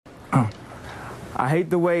I hate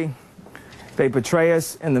the way they portray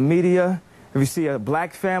us in the media. If you see a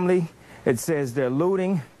black family, it says they're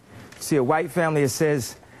looting. You see a white family, it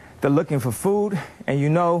says they're looking for food. And you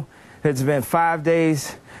know it's been 5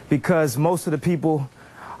 days because most of the people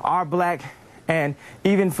are black. And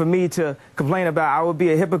even for me to complain about, I would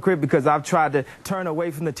be a hypocrite because I've tried to turn away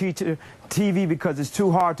from the TV because it's too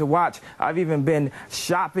hard to watch. I've even been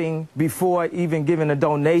shopping before even giving a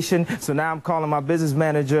donation. So now I'm calling my business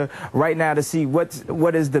manager right now to see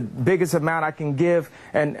what is the biggest amount I can give,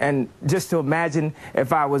 and just to imagine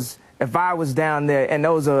if I was down there, and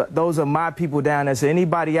those are my people down there. So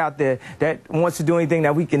anybody out there that wants to do anything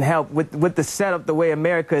that we can help with the setup, the way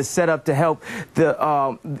America is set up to help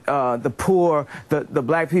the poor, the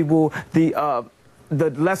black people, the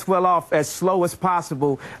less well off as slow as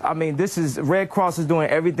possible. I mean, Red Cross is doing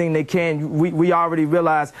everything they can. We already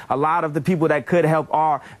realize a lot of the people that could help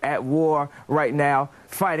are at war right now,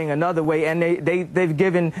 fighting another way, and they've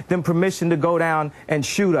given them permission to go down and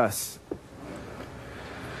shoot us.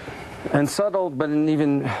 And subtle, but in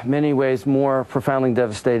even many ways more profoundly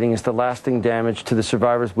devastating, is the lasting damage to the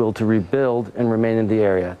survivors' will to rebuild and remain in the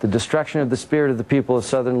area. The destruction of the spirit of the people of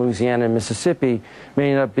southern Louisiana and Mississippi may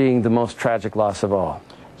end up being the most tragic loss of all.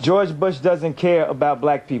 George Bush doesn't care about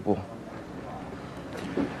black people.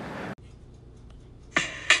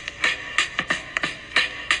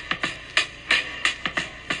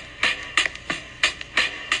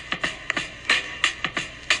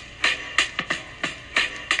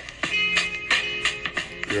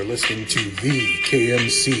 You're listening to the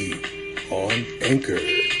KMC on Anchor.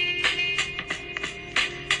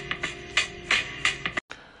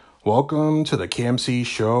 Welcome to the KMC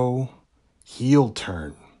show, Heel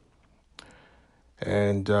Turn.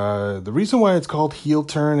 And the reason why it's called Heel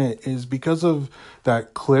Turn is because of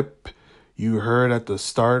that clip you heard at the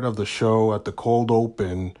start of the show at the cold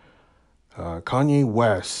open. Kanye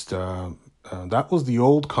West, that was the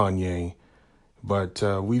old Kanye. But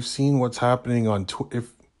we've seen what's happening on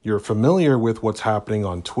if you're familiar with what's happening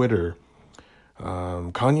on Twitter,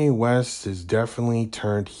 Kanye West has definitely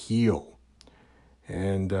turned heel.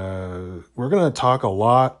 And we're going to talk a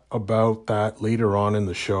lot about that later on in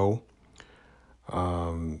the show.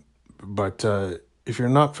 But if you're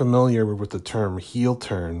not familiar with the term heel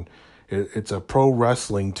turn, it's a pro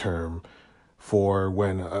wrestling term for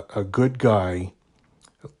when a good guy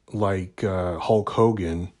like Hulk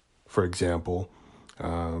Hogan, for example,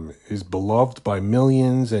 is beloved by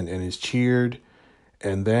millions and is cheered,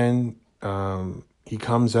 and then he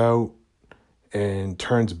comes out and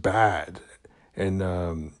turns bad and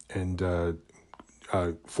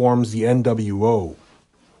forms the NWO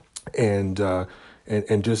and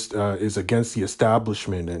just is against the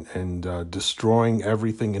establishment and destroying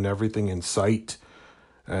everything in sight,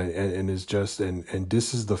 and is just and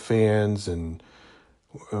disses the fans. And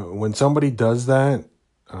when somebody does that,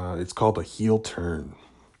 it's called a heel turn.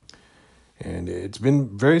 And it's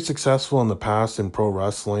been very successful in the past in pro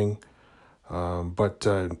wrestling. But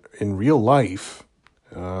in real life,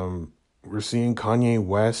 we're seeing Kanye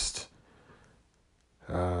West,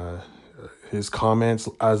 his comments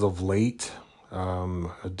as of late,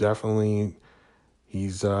 definitely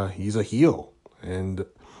he's a heel. And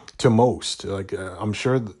to most, I'm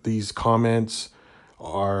sure that these comments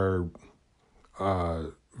are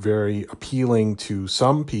very appealing to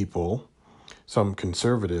some people, some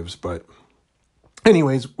conservatives, but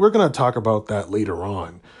anyways, we're going to talk about that later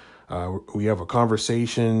on. We have a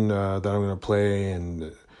conversation that I'm going to play,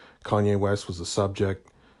 and Kanye West was the subject.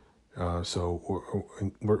 So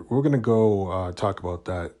we're going to go talk about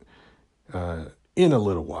that in a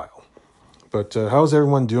little while. But how's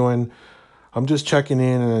everyone doing? I'm just checking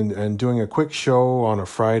in and doing a quick show on a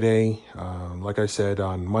Friday. Like I said,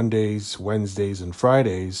 on Mondays, Wednesdays, and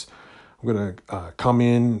Fridays, I'm going to come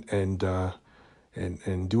in and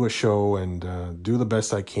do a show and do the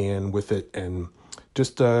best I can with it, and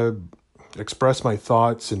just express my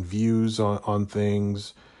thoughts and views on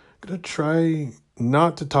things. I'm going to try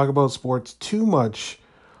not to talk about sports too much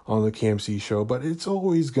on the KMC show, but it's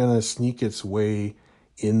always going to sneak its way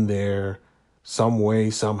in there some way,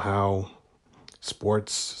 somehow.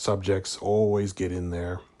 Sports subjects always get in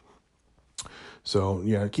there. So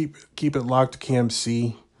yeah, keep it locked to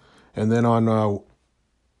KMC. And then on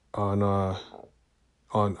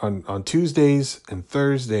Tuesdays and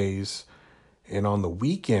Thursdays and on the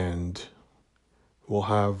weekend, we'll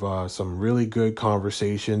have some really good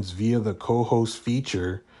conversations via the co-host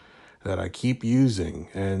feature that I keep using.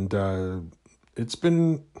 And it's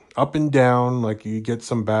been up and down. Like, you get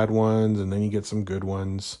some bad ones and then you get some good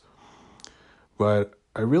ones. But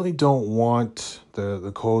I really don't want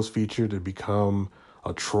the co-host feature to become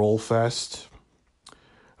a troll fest.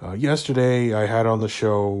 Yesterday, I had on the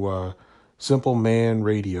show Simple Man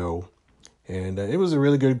Radio, and it was a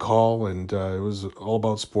really good call, and it was all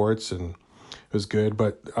about sports, and it was good.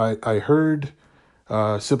 But I heard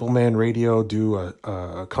Simple Man Radio do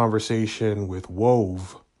a conversation with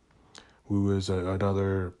Wove, who is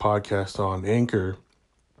another podcast on Anchor,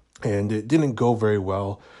 and it didn't go very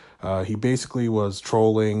well. He basically was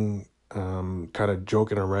trolling, kind of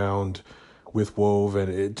joking around with Wove,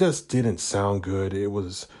 and it just didn't sound good.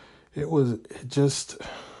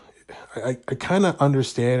 I kind of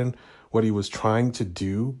understand what he was trying to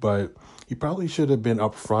do, but he probably should have been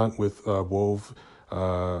upfront with Wove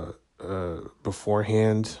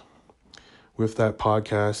beforehand with that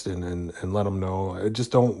podcast and let him know. I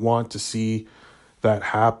just don't want to see that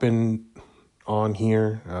happen on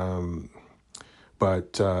here.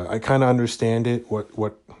 But I kind of understand it,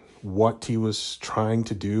 what he was trying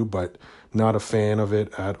to do, but not a fan of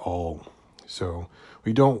it at all. So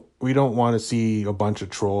we don't want to see a bunch of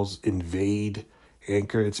trolls invade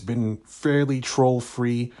Anchor. It's been fairly troll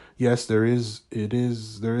free. Yes, there is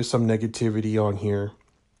some negativity on here,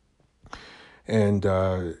 and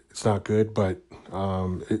it's not good, but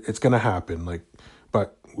it's gonna happen.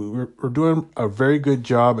 But we're doing a very good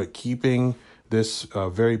job at keeping this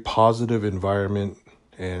very positive environment,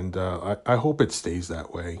 and I hope it stays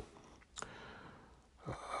that way.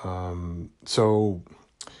 So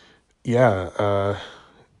yeah,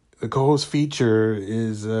 the co-host feature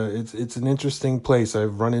is it's an interesting place.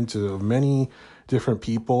 I've run into many different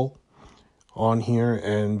people on here,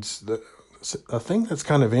 and a thing that's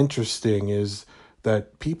kind of interesting is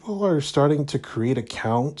that people are starting to create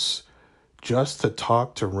accounts just to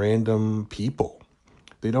talk to random people.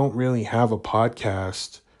 They don't really have a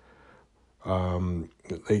podcast.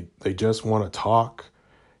 They just want to talk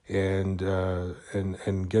and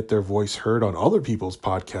get their voice heard on other people's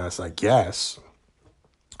podcasts, I guess.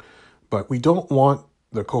 But we don't want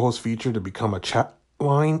the co-host feature to become a chat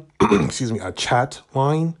line, a chat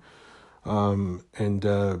line, and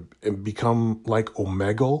become like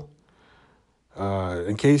Omegle.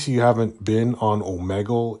 In case you haven't been on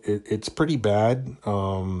Omegle, it's pretty bad.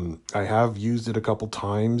 I have used it a couple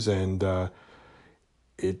times, and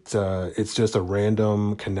it's just a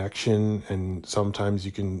random connection, and sometimes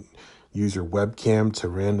you can use your webcam to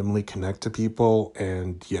randomly connect to people,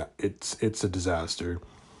 and yeah, it's a disaster.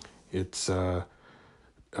 It's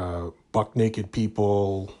buck naked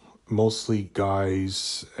people, mostly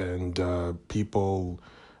guys, and people.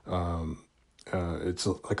 It's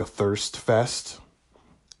like a thirst fest,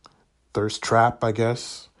 thirst trap, I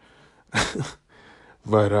guess.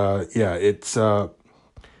 But yeah, it's. I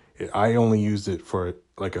only used it for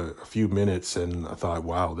like a few minutes, and I thought,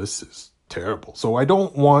 wow, this is terrible. So I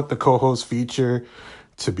don't want the co-host feature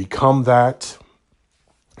to become that,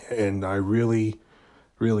 and I really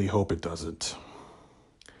hope it doesn't.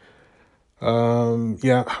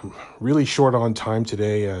 Yeah, I'm really short on time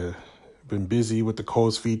today. I've been busy with the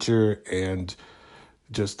co-host feature and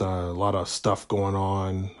just a lot of stuff going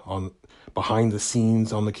on behind the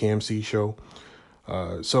scenes on the KMC show.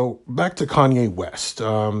 So back to Kanye West.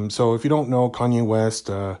 So if you don't know Kanye West,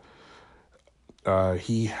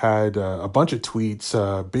 he had a bunch of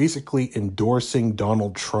tweets basically endorsing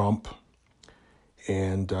Donald Trump.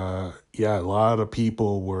 And yeah, a lot of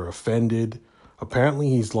people were offended. Apparently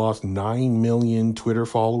he's lost 9 million Twitter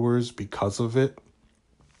followers because of it.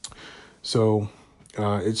 So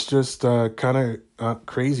it's just kind of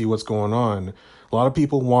crazy what's going on. A lot of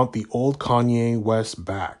people want the old Kanye West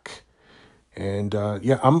back. And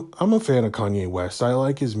yeah, I'm a fan of Kanye West. I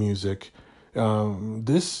like his music.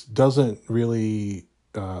 This doesn't really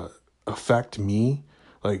affect me.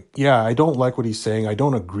 Like, yeah, I don't like what he's saying. I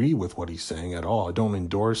don't agree with what he's saying at all. I don't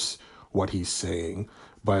endorse what he's saying.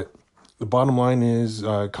 But the bottom line is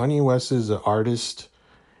Kanye West is an artist,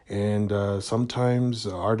 and sometimes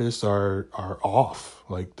artists are off.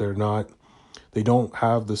 Like, they don't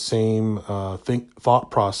have the same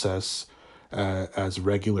thought process as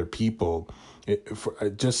regular people.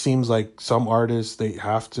 It just seems like some artists, they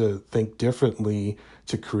have to think differently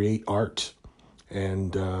to create art.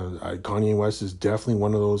 And Kanye West is definitely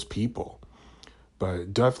one of those people.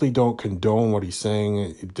 But definitely don't condone what he's saying.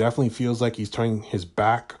 It definitely feels like he's turning his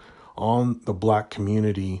back on the black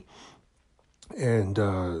community and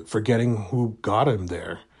forgetting who got him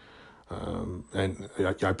there. And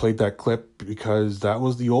I played that clip because that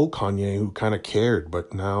was the old Kanye who kind of cared,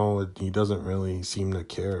 but now he doesn't really seem to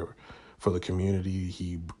care for the community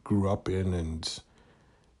he grew up in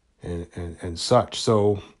and such.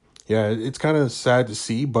 So yeah, it's kind of sad to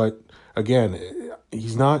see, but again,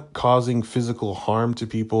 he's not causing physical harm to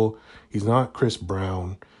people. He's not Chris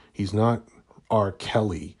Brown. He's not R.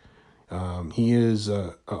 Kelly. He is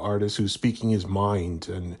an artist who's speaking his mind,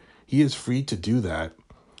 and he is free to do that.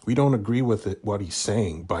 We don't agree with what he's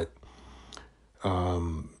saying, but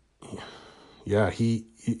yeah,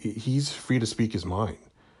 he's free to speak his mind.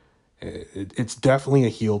 It's definitely a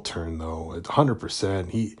heel turn, though. It's 100%.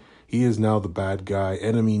 He is now the bad guy,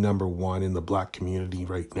 enemy number one in the black community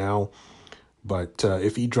right now. But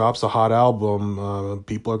if he drops a hot album,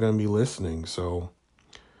 people are going to be listening. So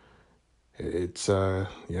it's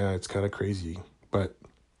it's kind of crazy. But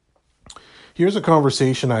here's a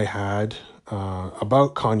conversation I had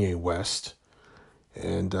about Kanye West,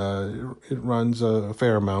 and it runs a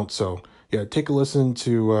fair amount. So yeah, take a listen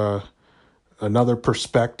to another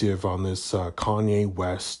perspective on this Kanye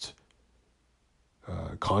West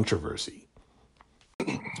controversy.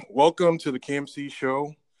 Welcome to the KMC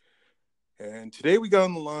show. And today we got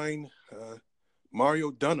on the line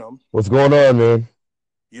Mario Dunham. What's going on, man?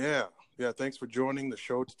 Yeah. Thanks for joining the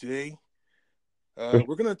show today.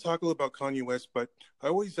 We're going to talk a little about Kanye West, but I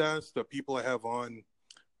always ask the people I have on,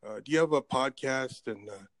 do you have a podcast? And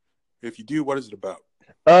if you do, what is it about?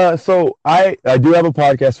 So I do have a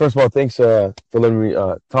podcast. First of all, thanks for letting me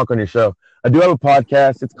talk on your show. I do have a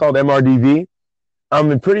podcast. It's called MRDV.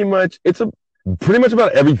 And pretty much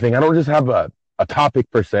about everything. I don't just have a topic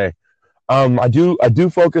per se. I do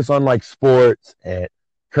focus on like sports and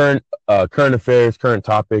current affairs, current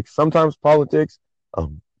topics, sometimes politics. I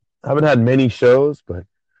haven't had many shows, but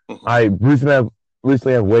I recently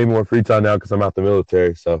have way more free time now because I'm out the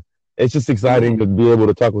military. So it's just exciting to be able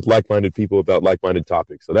to talk with like-minded people about like-minded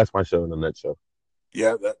topics. So that's my show in a nutshell.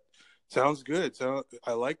 Yeah, that sounds good. So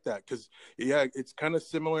I like that because it's kind of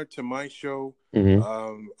similar to my show. Mm-hmm.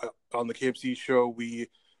 On the KFC show, we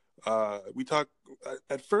talk.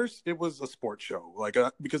 At first, it was a sports show,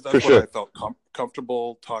 because that's what I felt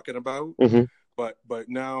comfortable talking about. Mm-hmm. But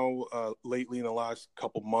now, lately, in the last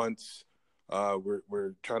couple months,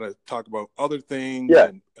 we're trying to talk about other things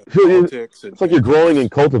and politics. It's like you're growing and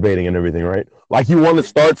cultivating and everything, right? Like you want to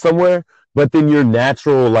start somewhere, but then your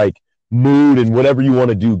natural like mood and whatever you want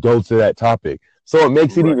to do goes to that topic. So it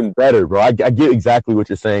makes it even better, bro. I get exactly what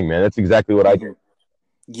you're saying, man. That's exactly what I do.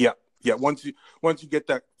 Yeah. Once you get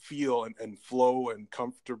that feel and flow and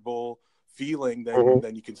comfortable feeling,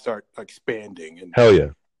 then you can start expanding. And hell yeah.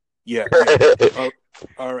 Yeah.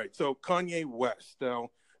 All right. So Kanye West. Now,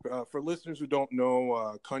 for listeners who don't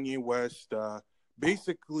know, Kanye West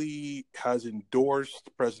basically has endorsed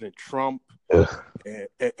President Trump,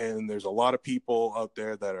 and there's a lot of people out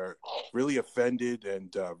there that are really offended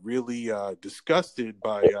and really disgusted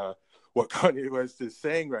by what Kanye West is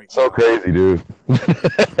saying right now. So crazy, dude.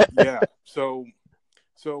 Yeah. So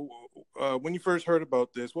when you first heard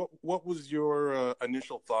about this, what was your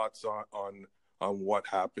initial thoughts on what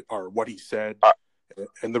happened or what he said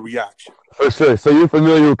and the reaction? For sure. So you're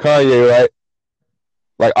familiar with Kanye, right?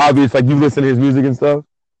 Like obvious, like you listen to his music and stuff.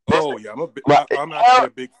 Oh yeah, I'm actually a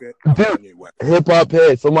big fan of Kanye West. Hip hop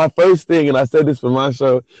head. So my first thing, and I said this for my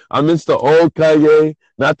show, I miss the old Kanye,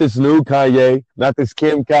 not this new Kanye, not this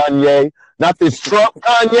Kim Kanye, not this Trump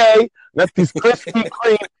Kanye, not this Krispy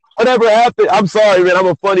Kreme. Whatever happened, I'm sorry, man. I'm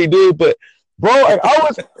a funny dude, but bro,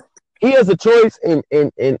 he has a choice, and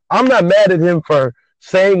I'm not mad at him for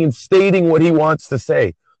saying and stating what he wants to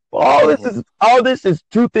say. But all this is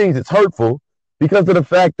two things. It's hurtful because of the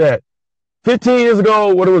fact that 15 years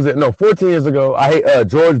ago, 14 years ago,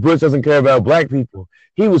 George Bush doesn't care about black people.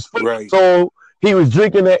 He was sold. He was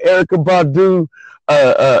drinking that Erykah Badu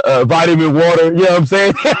vitamin water. You know what I'm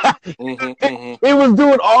saying? He was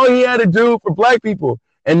doing all he had to do for black people.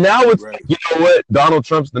 And now it's like, you know what? Donald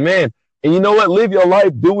Trump's the man. And you know what? Live your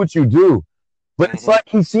life. Do what you do. But it's like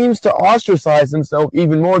he seems to ostracize himself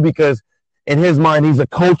even more because in his mind, he's a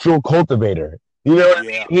cultural cultivator. You know what I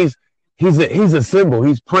mean? He's a symbol.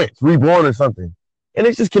 He's Prince, reborn or something. And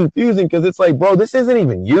it's just confusing because it's like, bro, this isn't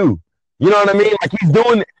even you. You know what I mean? Like he's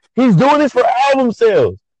doing this for album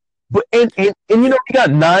sales. But and you know he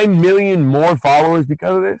got 9 million more followers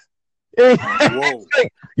because of this. Whoa.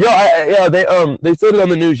 They said it on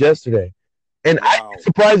the news yesterday. And it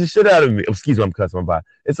surprised the shit out of me. Excuse me, I'm cussing my body.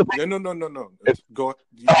 No. Go.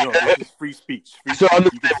 This is free speech. You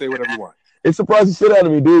can say whatever you want. It surprised the shit out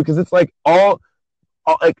of me, dude, because it's like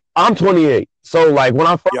I'm 28. So like when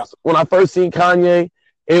I first seen Kanye,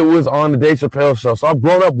 it was on the Dave Chappelle show. So I've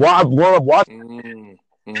grown up watching.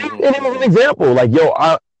 And it was an example. Like, yo,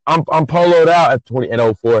 I'm poloed out at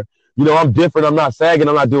 04. You know, I'm different. I'm not sagging.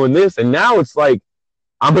 I'm not doing this. And now it's like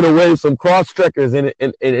I'm gonna wear some cross-streckers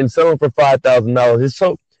and sell them for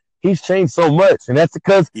 $5,000. he's changed so much, and that's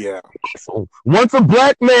because Yeah. once a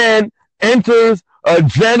black man enters a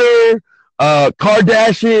Jenner,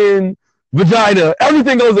 Kardashian vagina,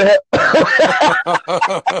 everything goes ahead. Lamar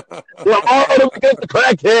Odom becomes a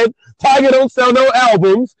crackhead. Tiger don't sell no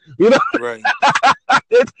albums. You know, Right.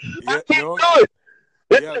 it's, Yeah. I can't No. do it.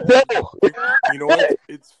 It's Yeah. the devil. You know what?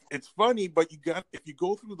 It's funny, but if you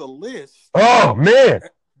go through the list, Oh man,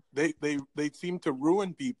 they seem to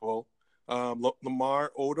ruin people.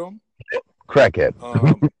 Lamar Odom, crackhead.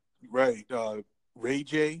 right? Ray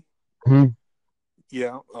J. Mhm.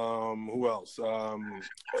 Yeah. Who else?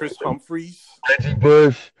 Chris Humphries, Reggie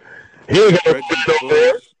Bush. He ain't got no Reggie shit over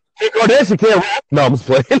there. Bush. Kim Kardashian can't rap. No, I'm just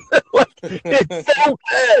playing. Like, it's so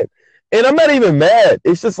bad. And I'm not even mad.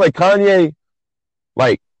 It's just like Kanye,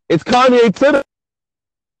 like, it's Kanye to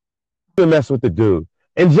the mess with the dude.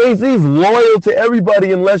 And Jay-Z's loyal to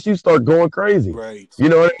everybody unless you start going crazy. Right. You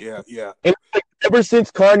know what I mean? Yeah. Yeah. And like, ever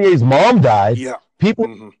since Kanye's mom died, Yeah. people,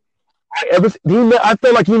 Mhm. I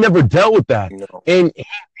felt like he never dealt with that. No. And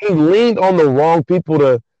he leaned on the wrong people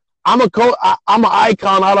to, I'm an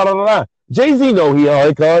icon, da, da, da, da. Jay-Z know he an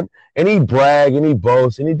icon, and he brag, and he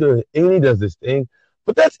boasts, and he does this thing.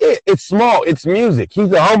 But that's it. It's small. It's music.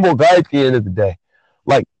 He's a humble guy at the end of the day.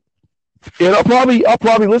 Like, and I'll probably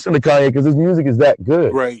listen to Kanye because his music is that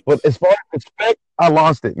good. Right. But as far as respect, I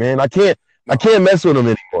lost it, man. I can't mess with him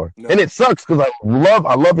anymore. No. And it sucks because I love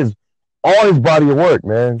all his body of work,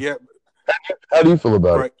 man. Yeah. How do you feel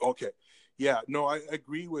about Right. Okay. Yeah. No, I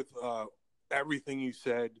agree with everything you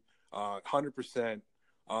said, 100%.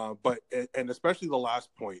 But especially the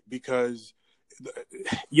last point, because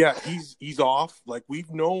yeah, he's off. Like,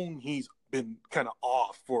 we've known he's been kind of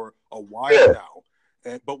off for a while now,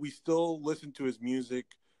 but we still listen to his music.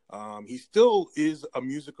 He still is a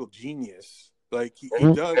musical genius. Like, he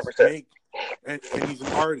does 100%. make, and he's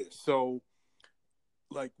an artist. So,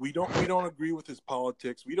 like, we don't agree with his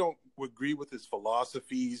politics. We don't agree with his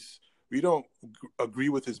philosophies. We don't agree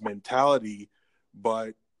with his mentality,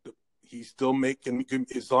 but he's still making,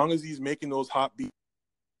 as long as he's making those hot beats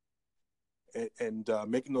and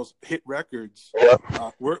making those hit records,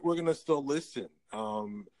 we're gonna still listen.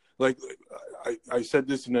 Like I said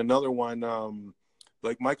this in another one.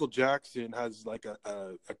 Like, Michael Jackson has like a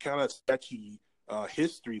kind of sketchy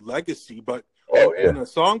history legacy, but when a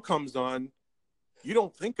song comes on, you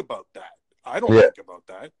don't think about that. I don't think about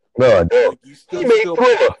that. No, I don't. Like, you still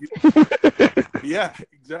yeah,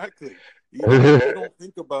 exactly. You don't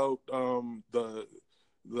think about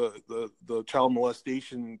the child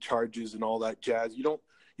molestation charges and all that jazz. You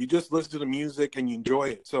just listen to the music and you enjoy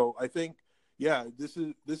it. So I think, yeah, this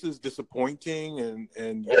is disappointing,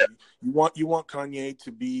 and you want Kanye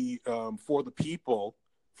to be for the people,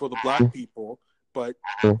 for the black people, but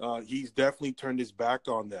he's definitely turned his back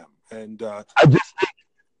on them. And I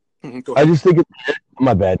just think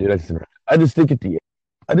my bad, dude. I just think at the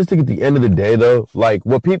end of the day, though, like,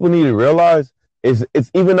 what people need to realize is, it's,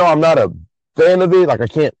 even though I'm not a fan of it, like, I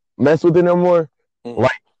can't mess with it no more.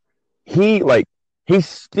 Like, he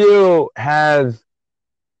still has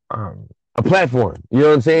a platform. You know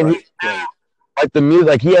what I'm saying? Right. Like, the music,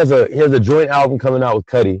 like, he has a joint album coming out with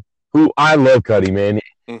Cudi, who I love Cudi, man.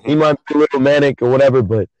 He might be a little manic or whatever,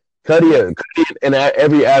 but Cudi in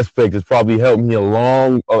every aspect has probably helped me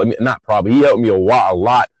not probably, he helped me a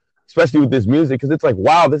lot, especially with this music, because it's like,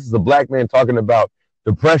 wow, this is a black man talking about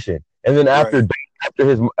depression. And then after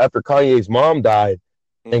Kanye's mom died,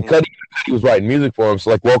 and Cudi was writing music for him,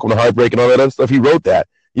 so like Welcome to Heartbreak and all that other stuff, he wrote that.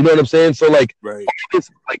 You know what I'm saying? So like,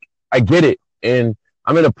 it's like, I get it, and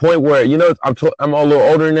I'm at a point where, you know, I'm a little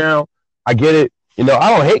older now. I get it. You know,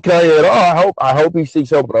 I don't hate Kanye at all. I hope he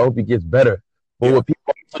seeks help, but I hope he gets better. But what people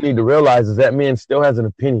also need to realize is that man still has an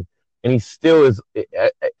opinion, and he still is,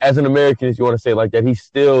 as an American, if you want to say it like that, he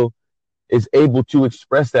still is able to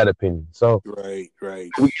express that opinion. So right.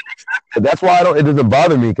 that's why it doesn't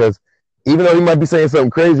bother me, because even though he might be saying something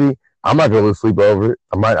crazy, I'm not gonna lose sleep over it.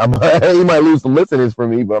 He might lose some listeners from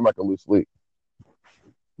me, but I'm not gonna lose sleep.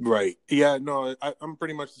 Right. Yeah. No, I'm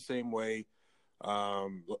pretty much the same way.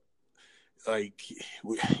 Like,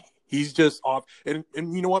 he's just off, and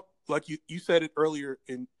you know what? Like you said it earlier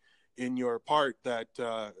in your part, that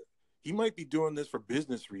he might be doing this for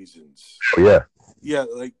business reasons. Yeah,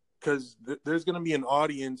 like, because there's going to be an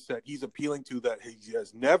audience that he's appealing to that he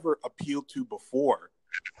has never appealed to before.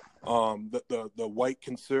 The white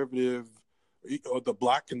conservative, or the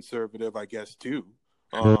black conservative, I guess, too.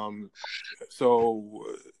 So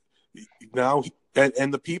now,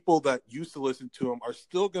 and the people that used to listen to him are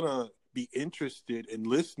still gonna be interested in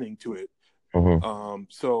listening to it.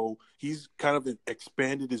 So he's kind of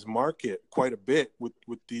expanded his market quite a bit with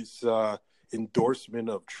these endorsement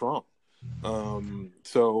of Trump.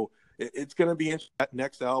 So it's going to be interesting. That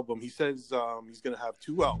next album, he says he's going to have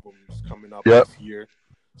 2 albums coming up this year.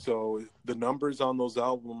 So the numbers on those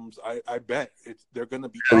albums, I bet they're going to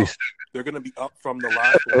be up. They're going to be up from the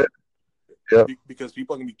last one because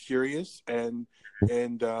people are going to be curious and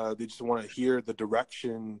they just want to hear the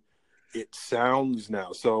direction it sounds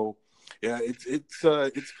now. So yeah,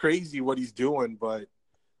 it's crazy what he's doing, but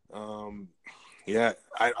I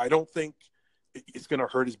don't think it's going to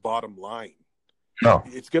hurt his bottom line. No,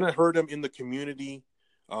 it's going to hurt him in the community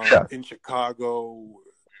in Chicago,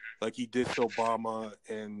 like he did to Obama,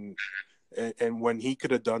 and when he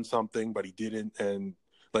could have done something, but he didn't, and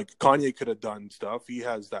like Kanye could have done stuff. He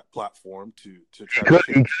has that platform to try to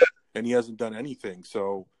change, and he hasn't done anything.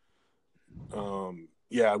 So,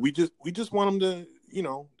 we just want him to,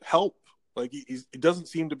 help. Like it doesn't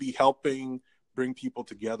seem to be helping bring people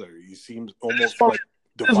together. He seems almost like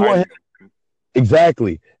dividing them.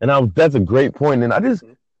 Exactly, and that's a great point. And I'm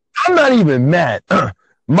not even mad. You're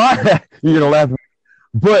gonna laugh at me.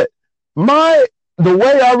 But the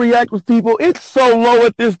way I react with people, it's so low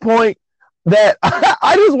at this point that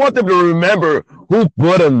I just want them to remember who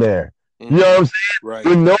put him there. You know what I'm saying? Right.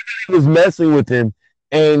 When nobody was messing with him,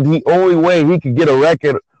 and the only way he could get a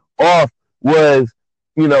record off was,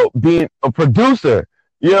 being a producer.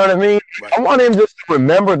 You know what I mean? Right. I want him just to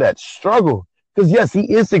remember that struggle. Because yes, he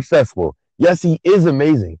is successful. Yes, he is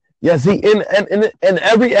amazing. Yes, he in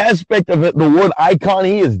every aspect of it, the word icon,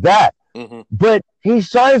 he is that. Mm-hmm. But he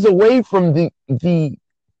shies away from the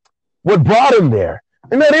what brought him there,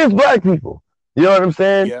 and that is black people. You know what I'm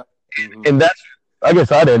saying? Yeah. Mm-hmm. And I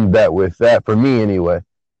guess I'd end that with that for me anyway.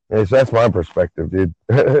 That's my perspective, dude.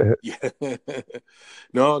 Yeah.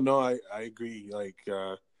 No, I agree. Like,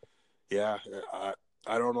 I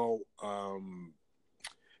don't know.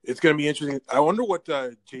 It's gonna be interesting. I wonder what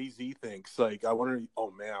Jay-Z thinks. Like, I wonder.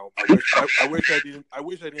 Oh man, I wish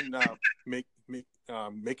I didn't make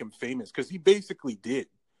him famous, because he basically did.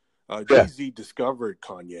 Jay-Z discovered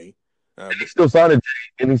Kanye. He still signed a Jay,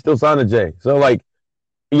 and he still signed a Jay. So like,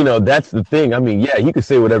 that's the thing. I mean, yeah, he could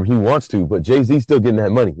say whatever he wants to, but Jay-Z's still getting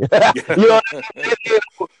that money. You know what I mean?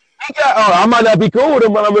 I might not be cool with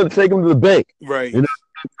him, but I'm going to take him to the bank. Right.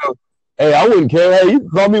 So, hey, I wouldn't care. Hey, you can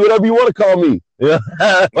call me whatever you want to call me. Yeah.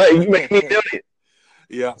 Like, you make me do it.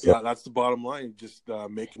 Yeah, that's the bottom line. Just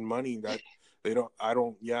making money. That they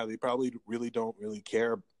probably really don't really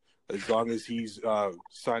care, as long as he's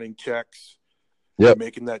signing checks,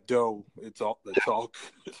 making that dough. That's all good.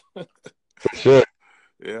 Sure.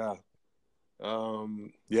 Yeah.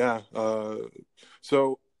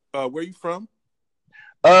 So, where are you from?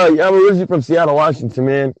 I'm originally from Seattle, Washington,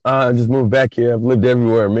 man. I just moved back here. I've lived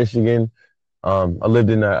everywhere in Michigan. I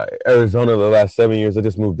lived in Arizona the last 7 years. I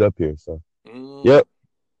just moved up here. So, Yep.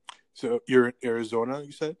 So you're in Arizona,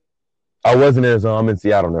 you said? I was in Arizona. I'm in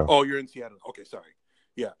Seattle now. Oh, you're in Seattle. Okay, sorry.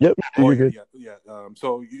 Yeah. Yep. Oh, yeah.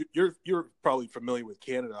 So you're probably familiar with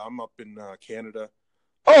Canada. I'm up in Canada.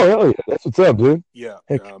 Oh, hell yeah. That's what's up, dude. Yeah.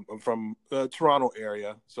 I'm from the Toronto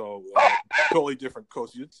area, so totally different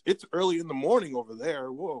coast. It's early in the morning over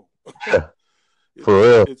there. Whoa. Yeah. For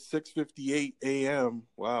real. It's 6:58 a.m.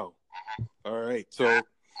 Wow. All right. So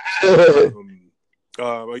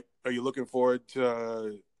are you looking forward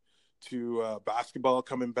to basketball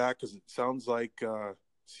coming back? Because it sounds like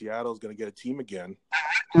Seattle's going to get a team again.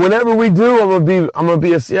 Whenever we do, I'm gonna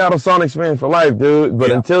be a Seattle Sonics fan for life, dude.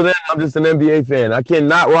 But until then, I'm just an NBA fan. I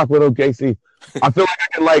cannot rock with OKC. I feel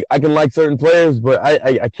like I can like certain players, but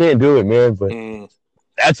I can't do it, man. But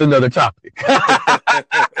that's another topic.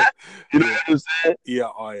 You know what I'm saying? Yeah.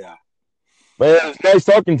 Oh yeah. Man, it's nice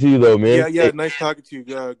talking to you, though, man. Yeah. Nice talking to you.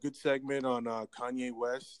 Good segment on Kanye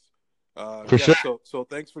West. For sure. So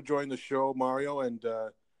thanks for joining the show, Mario, and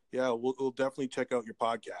we'll definitely check out your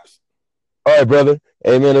podcast. All right, brother.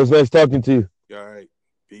 Hey, man, it was nice talking to you. All right.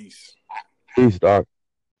 Peace. Peace, dog.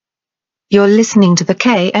 You're listening to the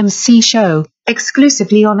KMC Show,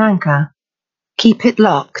 exclusively on Anchor. Keep it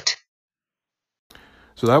locked.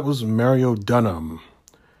 So that was Mario Dunham.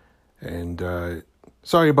 And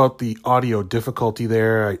sorry about the audio difficulty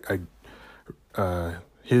there.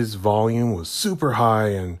 His volume was super high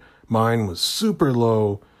and mine was super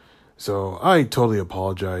low. So I totally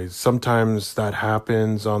apologize. Sometimes that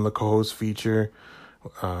happens on the co-host feature.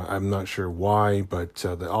 I'm not sure why, but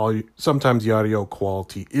sometimes the audio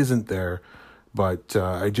quality isn't there. But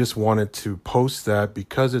I just wanted to post that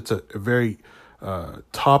because it's a very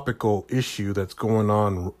topical issue that's going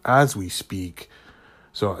on as we speak.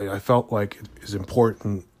 So I felt like it is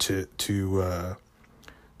important to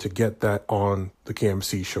get that on the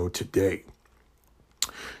KMC show today.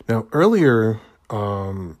 Now, earlier,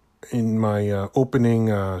 in my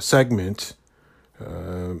opening segment,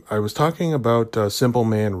 I was talking about Simple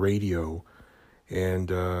Man Radio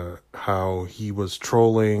and how he was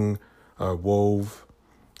trolling Wove,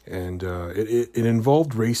 and it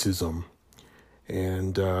involved racism,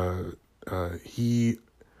 and he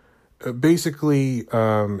basically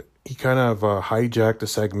he kind of hijacked the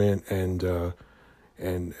segment and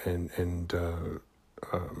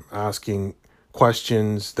asking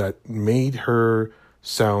questions that made her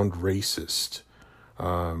sound racist,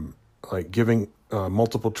 like giving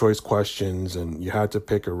multiple choice questions, and you had to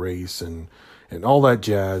pick a race and all that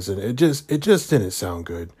jazz, and it just didn't sound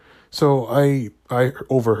good. So I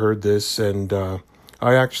overheard this, and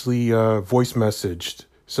I actually voice messaged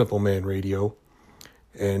Simple Man Radio,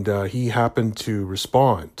 and he happened to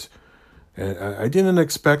respond. And I didn't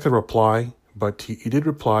expect a reply, but he did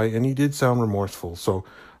reply, and he did sound remorseful. So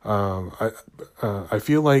I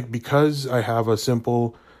feel like because I have a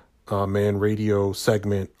Simple Man Radio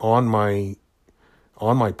segment on my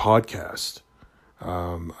podcast,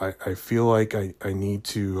 I feel like I need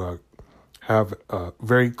to have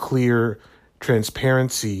very clear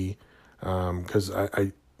transparency, because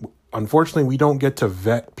I unfortunately we don't get to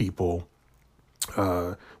vet people.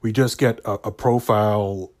 We just get a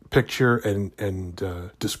profile picture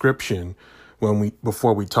and description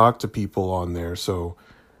before we talk to people on there. So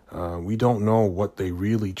we don't know what they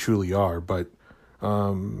really truly are, but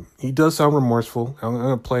he does sound remorseful. I'm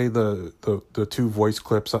going to play the two voice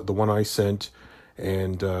clips, the one I sent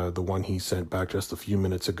and the one he sent back just a few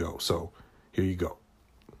minutes ago. So here you go.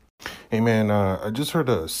 Hey man, I just heard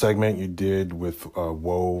a segment you did with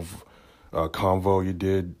Wove, convo you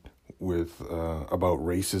did with about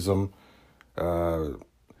racism.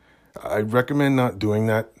 I recommend not doing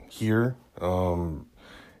that here.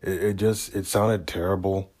 It sounded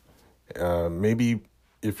terrible. Maybe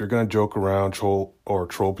if you're gonna joke around,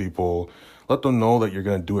 troll people, let them know that you're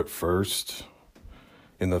gonna do it first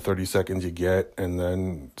in the 30 seconds you get, and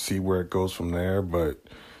then see where it goes from there. But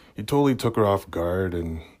you totally took her off guard,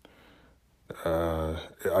 and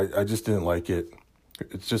I just didn't like it.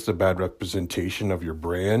 It's just a bad representation of your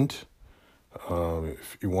brand.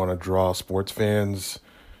 If you want to draw sports fans,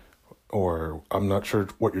 or I'm not sure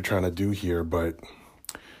what you're trying to do here, but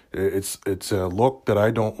it's a look that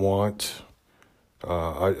I don't want.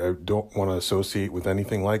 I don't want to associate with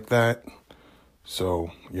anything like that.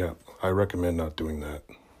 So yeah, I recommend not doing that.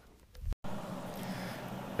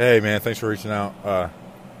 Hey man, thanks for reaching out.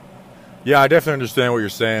 Yeah, I definitely understand what you're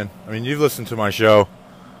saying. I mean, you've listened to my show.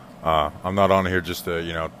 I'm not on here just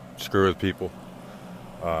to, screw with people.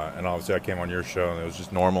 And obviously I came on your show and it was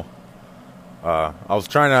just normal. I was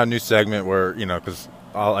trying out a new segment where, because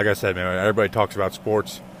like I said, man, everybody talks about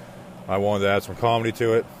sports. I wanted to add some comedy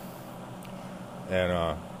to it. And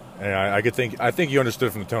I think you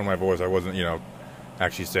understood from the tone of my voice. I wasn't,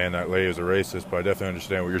 actually saying that lady was a racist, but I definitely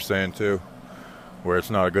understand what you're saying too, where it's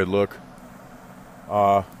not a good look.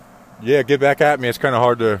 Yeah, get back at me. It's kind of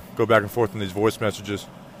hard to go back and forth in these voice messages.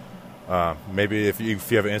 Maybe if you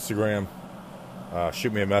have an Instagram,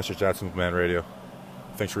 shoot me a message at Simple Man Radio.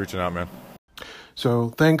 Thanks for reaching out, man. So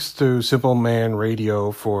thanks to Simple Man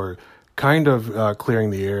Radio for kind of clearing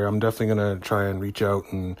the air. I'm definitely going to try and reach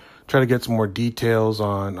out and try to get some more details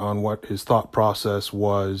on what his thought process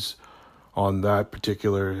was on that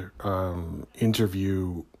particular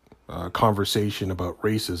interview conversation about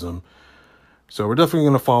racism. So we're definitely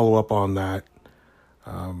going to follow up on that.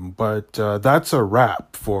 But that's a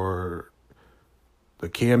wrap for the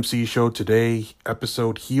KMC show today,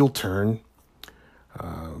 episode Heel Turn.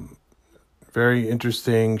 Very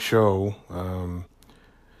interesting show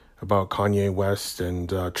about Kanye West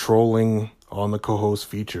and trolling on the co-host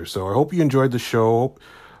feature. So I hope you enjoyed the show.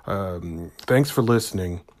 Thanks for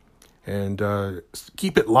listening. And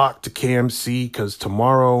keep it locked to KMC, because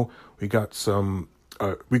tomorrow we got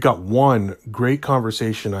one great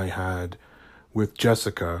conversation I had with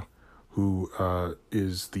Jessica, who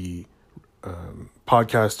is the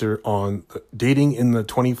podcaster on Dating in the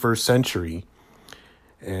 21st Century.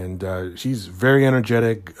 And she's very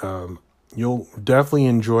energetic. You'll definitely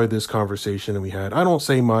enjoy this conversation that we had. I don't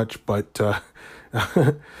say much, but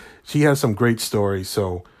she has some great stories.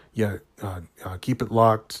 So yeah, keep it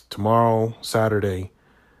locked. Tomorrow, Saturday,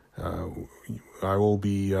 that will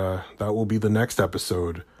be the next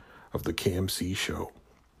episode of the KMC show.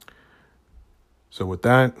 So with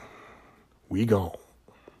that, we gone.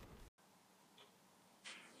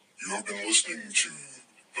 You have been listening to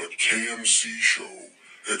the KMC show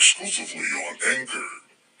exclusively on Anchor.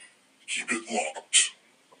 Keep it locked.